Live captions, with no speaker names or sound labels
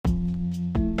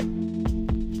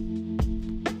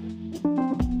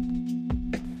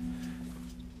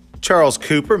Charles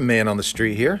Cooper, man on the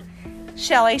street here.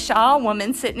 Shelley Shaw,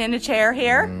 woman sitting in a chair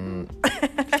here.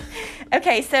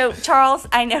 Okay, so Charles,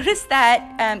 I noticed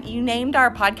that you named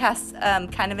our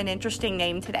podcast kind of an interesting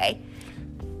name today.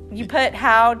 You put,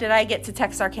 how did I get to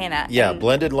Texarkana? Yeah,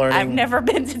 blended learning. I've never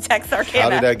been to Texarkana. How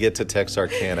did I get to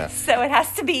Texarkana? So it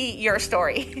has to be your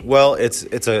story. Well,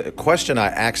 it's a question I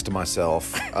asked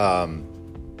myself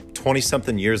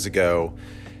 20-something years ago.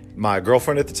 My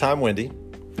girlfriend at the time, Wendy,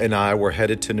 and I were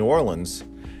headed to New Orleans,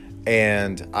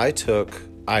 and I took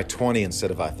I-20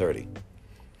 instead of I-30.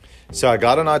 So I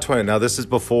got on I-20. Now, this is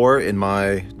before, in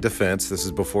my defense, this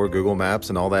is before Google Maps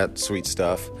and all that sweet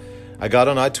stuff. I got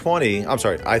on I-30,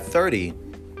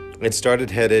 and started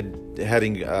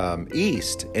heading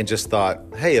east, and just thought,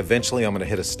 hey, eventually I'm going to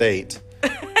hit a state.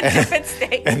 Different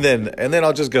state. And then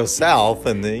I'll just go south,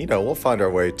 and then, we'll find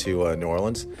our way to New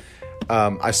Orleans.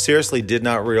 I seriously did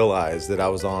not realize that I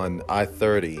was on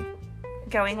I-30.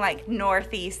 Going like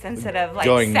northeast instead of like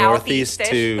going southeast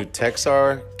northeast to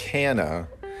Texarkana.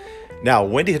 Now,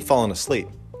 Wendy had fallen asleep.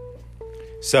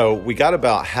 So we got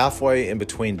about halfway in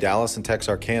between Dallas and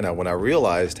Texarkana when I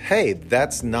realized, hey,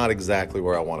 that's not exactly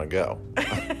where I want to go.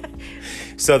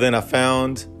 So then I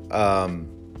found,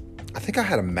 I think I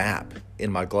had a map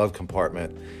in my glove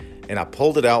compartment, and I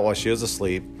pulled it out while she was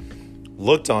asleep,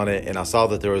 looked on it, and I saw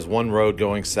that there was one road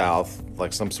going south,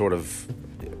 like some sort of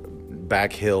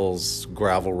back hills,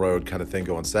 gravel road kind of thing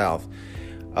going south.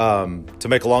 To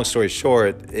make a long story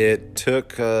short, it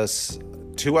took us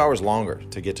 2 hours longer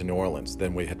to get to New Orleans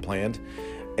than we had planned.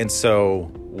 And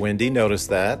so Wendy noticed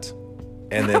that.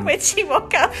 And then when she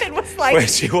woke up and was like,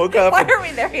 why are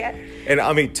we there yet? And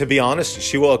I mean, to be honest,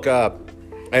 she woke up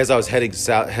as I was headed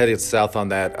south on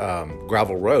that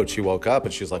gravel road. She woke up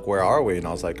and she was like, where are we? And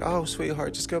I was like, oh,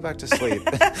 sweetheart, just go back to sleep.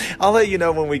 I'll let you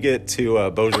know when we get to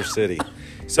Bossier City.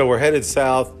 So we're headed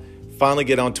south, finally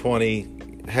get on 20,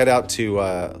 head out to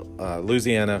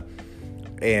Louisiana.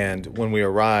 And when we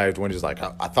arrived, Wendy's like,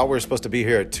 I thought we were supposed to be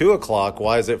here at 2 o'clock.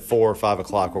 Why is it 4 or 5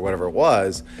 o'clock or whatever it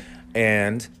was?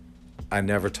 And I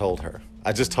never told her.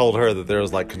 I just told her that there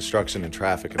was like construction and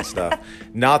traffic and stuff.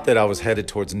 Not that I was headed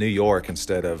towards New York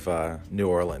instead of New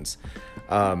Orleans.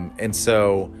 And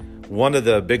so one of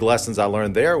the big lessons I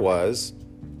learned there was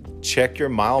check your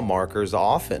mile markers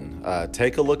often.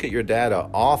 Take a look at your data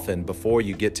often before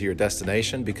you get to your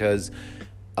destination, because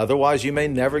otherwise you may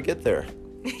never get there.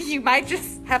 You might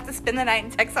just have to spend the night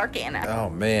in Texarkana. Oh,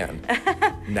 man.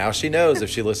 Now she knows if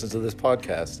she listens to this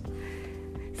podcast.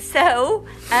 So,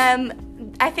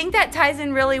 I think that ties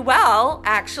in really well,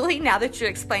 actually, now that you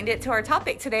explained it, to our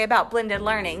topic today about blended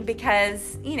learning,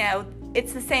 because,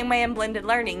 it's the same way in blended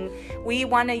learning. We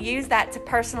want to use that to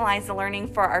personalize the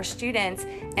learning for our students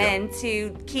and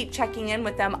to keep checking in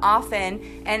with them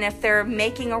often. And if they're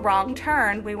making a wrong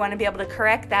turn, we want to be able to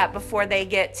correct that before they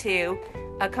get to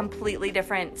a completely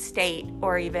different state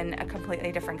or even a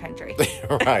completely different country.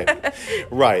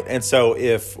 Right. And so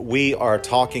if we are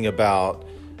talking about,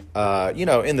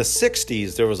 in the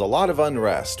 60s, there was a lot of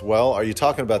unrest. Well, are you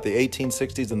talking about the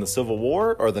 1860s and the Civil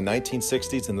War or the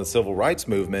 1960s and the Civil Rights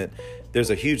Movement? There's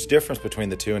a huge difference between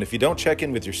the two. And if you don't check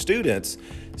in with your students,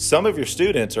 some of your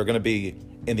students are going to be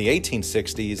in the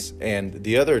 1860s and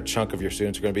the other chunk of your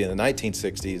students are going to be in the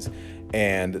 1960s.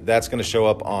 And that's going to show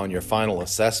up on your final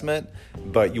assessment.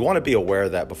 But you want to be aware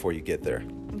of that before you get there.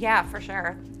 Yeah, for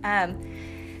sure.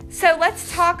 So let's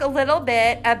talk a little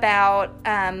bit about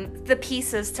the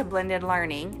pieces to blended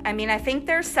learning. I mean, I think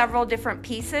there's several different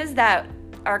pieces that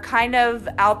are kind of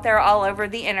out there all over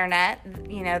the internet.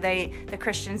 The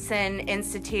Christensen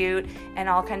Institute and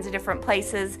all kinds of different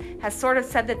places has sort of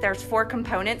said that there's 4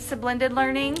 components to blended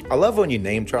learning. I love when you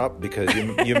name drop because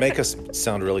you make us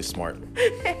sound really smart.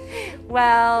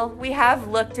 Well, we have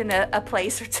looked in a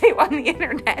place or two on the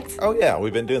internet. Oh yeah,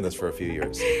 we've been doing this for a few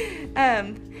years.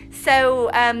 So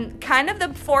kind of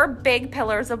the 4 big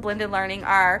pillars of blended learning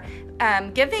are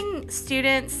giving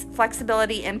students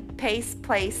flexibility in pace,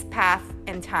 place, path,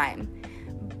 and time.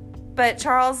 But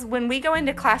Charles, when we go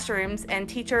into classrooms and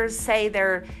teachers say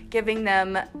they're giving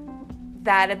them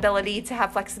that ability to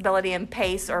have flexibility in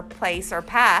pace or place or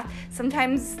path,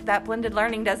 sometimes that blended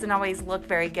learning doesn't always look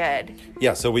very good.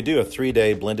 Yeah, so we do a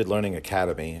 3-day blended learning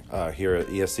academy here at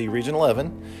ESC Region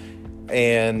 11.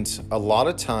 And a lot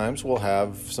of times we'll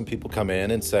have some people come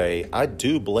in and say, I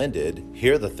do blended.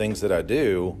 Here are the things that I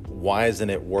do. Why isn't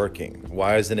it working?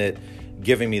 Why isn't it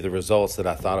giving me the results that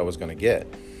I thought I was going to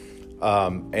get?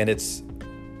 And it's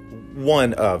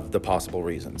one of the possible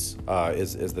reasons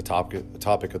is the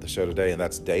topic of the show today, and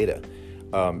that's data.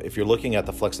 If you're looking at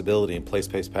the flexibility in place,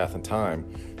 pace, path, and time,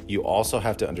 you also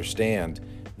have to understand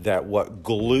that what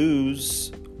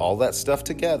glues all that stuff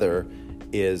together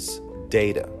is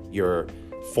data. Your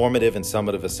formative and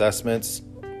summative assessments,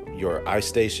 your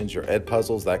iStations, your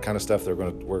Edpuzzles, that kind of stuff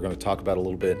we're going to talk about a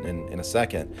little bit in a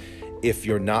second. If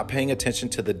you're not paying attention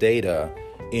to the data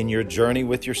in your journey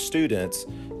with your students,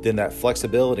 then that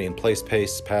flexibility in place,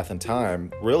 pace, path, and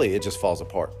time, really, it just falls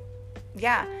apart.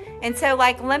 Yeah. And so,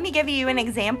 let me give you an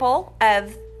example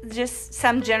of just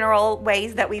some general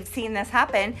ways that we've seen this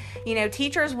happen.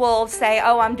 Teachers will say,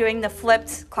 oh, I'm doing the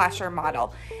flipped classroom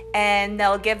model. And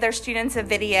they'll give their students a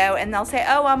video and they'll say,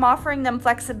 oh, I'm offering them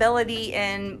flexibility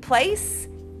in place.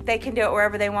 They can do it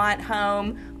wherever they want,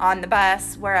 home, on the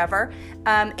bus, wherever.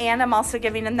 And I'm also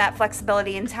giving them that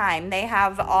flexibility in time. They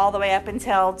have all the way up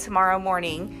until tomorrow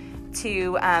morning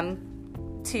to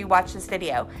watch this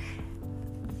video.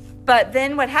 But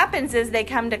then what happens is they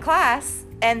come to class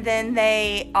and then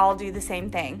they all do the same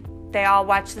thing. They all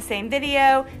watch the same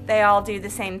video, they all do the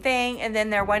same thing, and then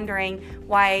they're wondering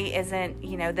why isn't,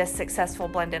 this successful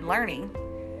blended learning.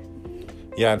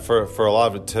 Yeah, and for a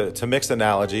lot of it, to mix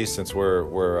analogies, since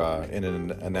we're in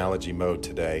an analogy mode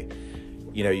today,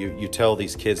 you tell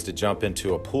these kids to jump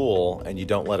into a pool and you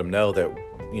don't let them know that,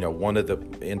 one of the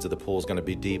ends of the pool is going to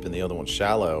be deep and the other one's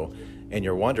shallow. And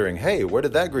you're wondering, hey, where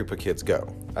did that group of kids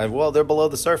go? And well, they're below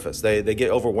the surface. They get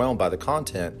overwhelmed by the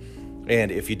content.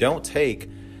 And if you don't take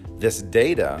this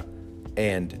data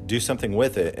and do something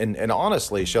with it, and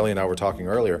honestly, Shelly and I were talking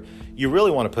earlier, you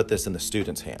really want to put this in the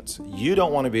students' hands. You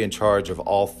don't want to be in charge of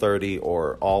all 30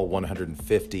 or all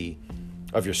 150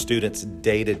 of your students'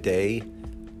 day-to-day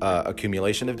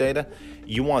accumulation of data.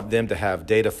 You want them to have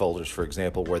data folders, for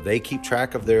example, where they keep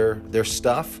track of their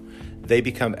stuff. They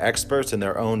become experts in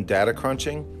their own data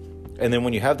crunching. And then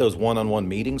when you have those one-on-one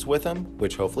meetings with them,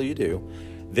 which hopefully you do,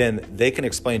 then they can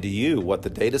explain to you what the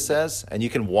data says, and you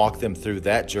can walk them through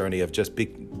that journey of just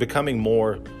becoming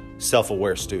more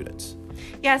self-aware students.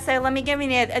 Yeah, so let me give you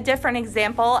a different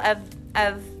example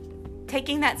of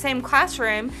taking that same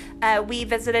classroom. We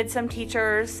visited some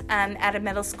teachers at a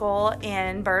middle school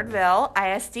in Birdville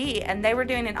ISD, and they were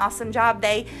doing an awesome job.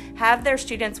 They have their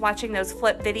students watching those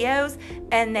flip videos,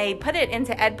 and they put it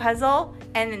into Edpuzzle,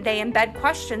 and they embed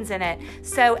questions in it.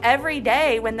 So every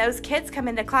day when those kids come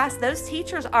into class, those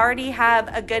teachers already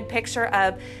have a good picture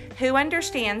of who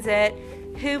understands it,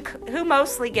 who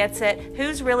mostly gets it,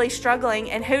 who's really struggling,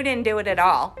 and who didn't do it at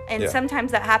all. And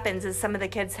sometimes that happens is some of the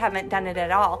kids haven't done it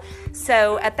at all.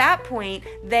 So at that point,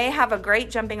 they have a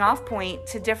great jumping off point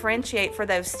to differentiate for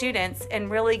those students and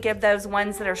really give those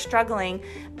ones that are struggling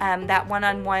that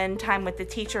one-on-one time with the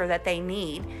teacher that they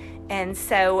need. And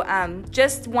so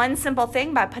just one simple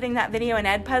thing, by putting that video in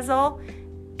Edpuzzle,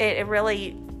 it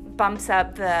really bumps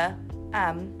up the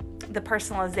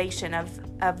personalization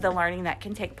of the learning that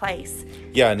can take place.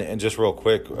 Yeah, and just real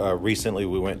quick, recently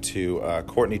we went to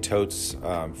Courtney Tote's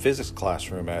physics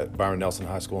classroom at Byron Nelson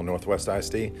High School in Northwest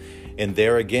ISD, and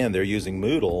there again, they're using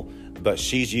Moodle, but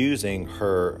she's using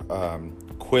her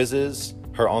quizzes,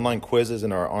 her online quizzes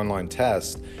and her online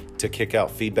tests to kick out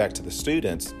feedback to the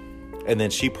students, and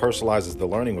then she personalizes the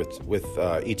learning with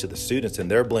each of the students in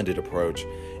their blended approach,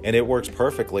 and it works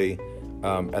perfectly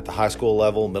at the high school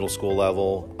level, middle school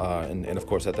level, and of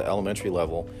course at the elementary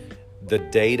level. The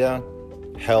data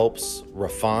helps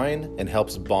refine and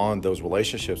helps bond those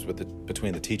relationships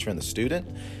between the teacher and the student,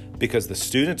 because the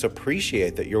students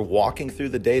appreciate that you're walking through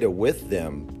the data with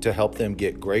them to help them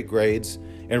get great grades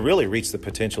and really reach the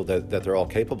potential that they're all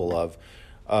capable of.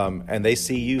 And they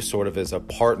see you sort of as a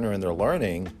partner in their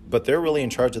learning, but they're really in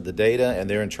charge of the data, and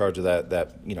they're in charge of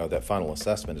that final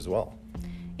assessment as well.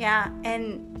 Yeah,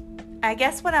 and I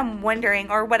guess what I'm wondering,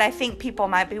 or what I think people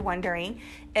might be wondering,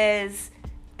 is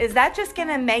that just going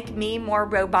to make me more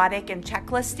robotic and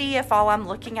checklisty if all I'm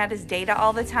looking at is data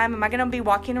all the time? Am I going to be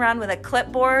walking around with a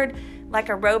clipboard like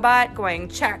a robot going,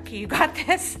 check, you got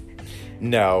this?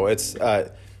 No, it's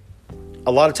a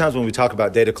lot of times when we talk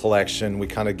about data collection, we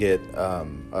kind of get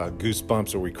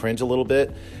goosebumps or we cringe a little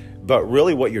bit. But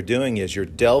really what you're doing is you're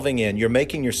delving in, you're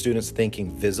making your students'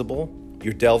 thinking visible.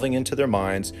 You're delving into their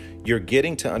minds. You're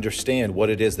getting to understand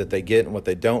what it is that they get and what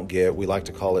they don't get. We like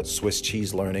to call it Swiss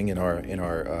cheese learning in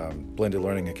our Blended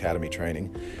Learning Academy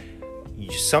training.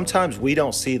 Sometimes we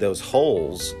don't see those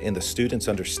holes in the students'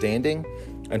 understanding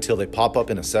until they pop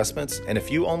up in assessments. And if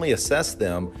you only assess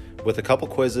them with a couple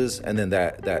quizzes and then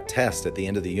that test at the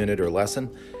end of the unit or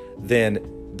lesson,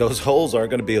 then those holes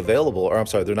aren't going to be available, or I'm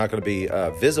sorry, they're not going to be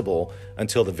visible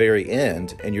until the very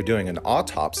end, and you're doing an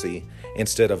autopsy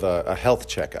instead of a health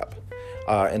checkup.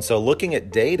 And so looking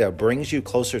at data brings you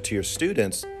closer to your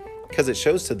students because it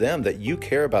shows to them that you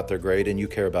care about their grade and you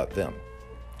care about them.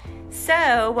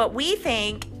 So what we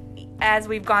think as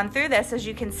we've gone through this, as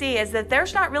you can see, is that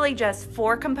there's not really just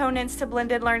 4 components to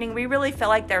blended learning. We really feel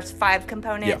like there's 5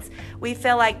 components. Yeah. We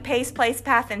feel like pace, place,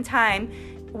 path, and time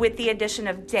with the addition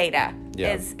of data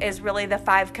is really the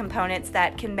 5 components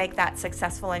that can make that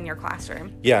successful in your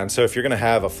classroom. Yeah, and so if you're going to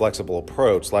have a flexible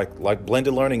approach, like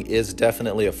blended learning is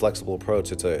definitely a flexible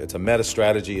approach. It's a meta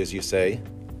strategy, as you say,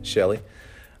 Shelley.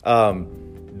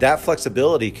 That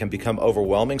flexibility can become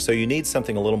overwhelming, so you need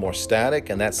something a little more static,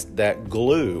 and that's that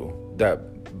glue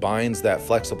that binds that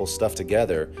flexible stuff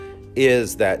together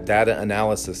is that data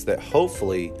analysis that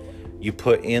hopefully you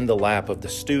put in the lap of the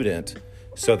student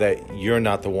so that you're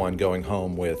not the one going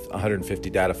home with 150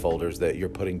 data folders that you're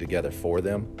putting together for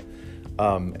them.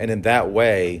 And in that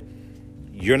way,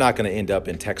 you're not going to end up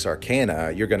in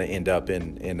Texarkana. You're going to end up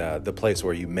in the place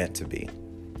where you meant to be.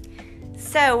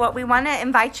 So what we want to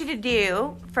invite you to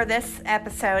do for this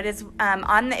episode is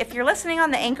if you're listening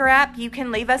on the Anchor app, you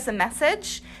can leave us a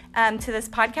message to this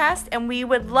podcast, and we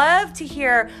would love to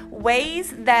hear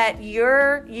ways that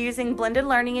you're using blended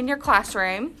learning in your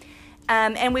classroom.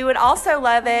 And we would also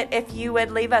love it if you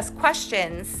would leave us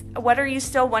questions. What are you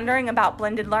still wondering about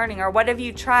blended learning, or what have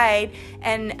you tried,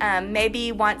 and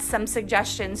maybe want some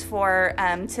suggestions for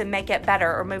to make it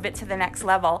better or move it to the next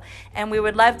level. And we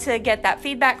would love to get that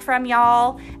feedback from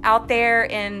y'all out there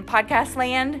in podcast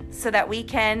land so that we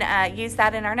can use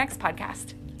that in our next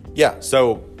podcast. Yeah,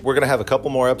 so we're going to have a couple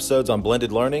more episodes on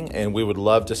blended learning, and we would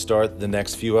love to start the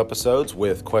next few episodes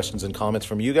with questions and comments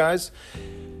from you guys.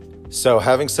 So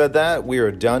having said that, we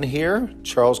are done here.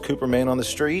 Charles Cooper, man on the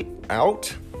street,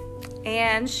 out.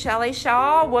 And Shelley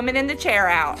Shaw, woman in the chair,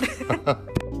 out.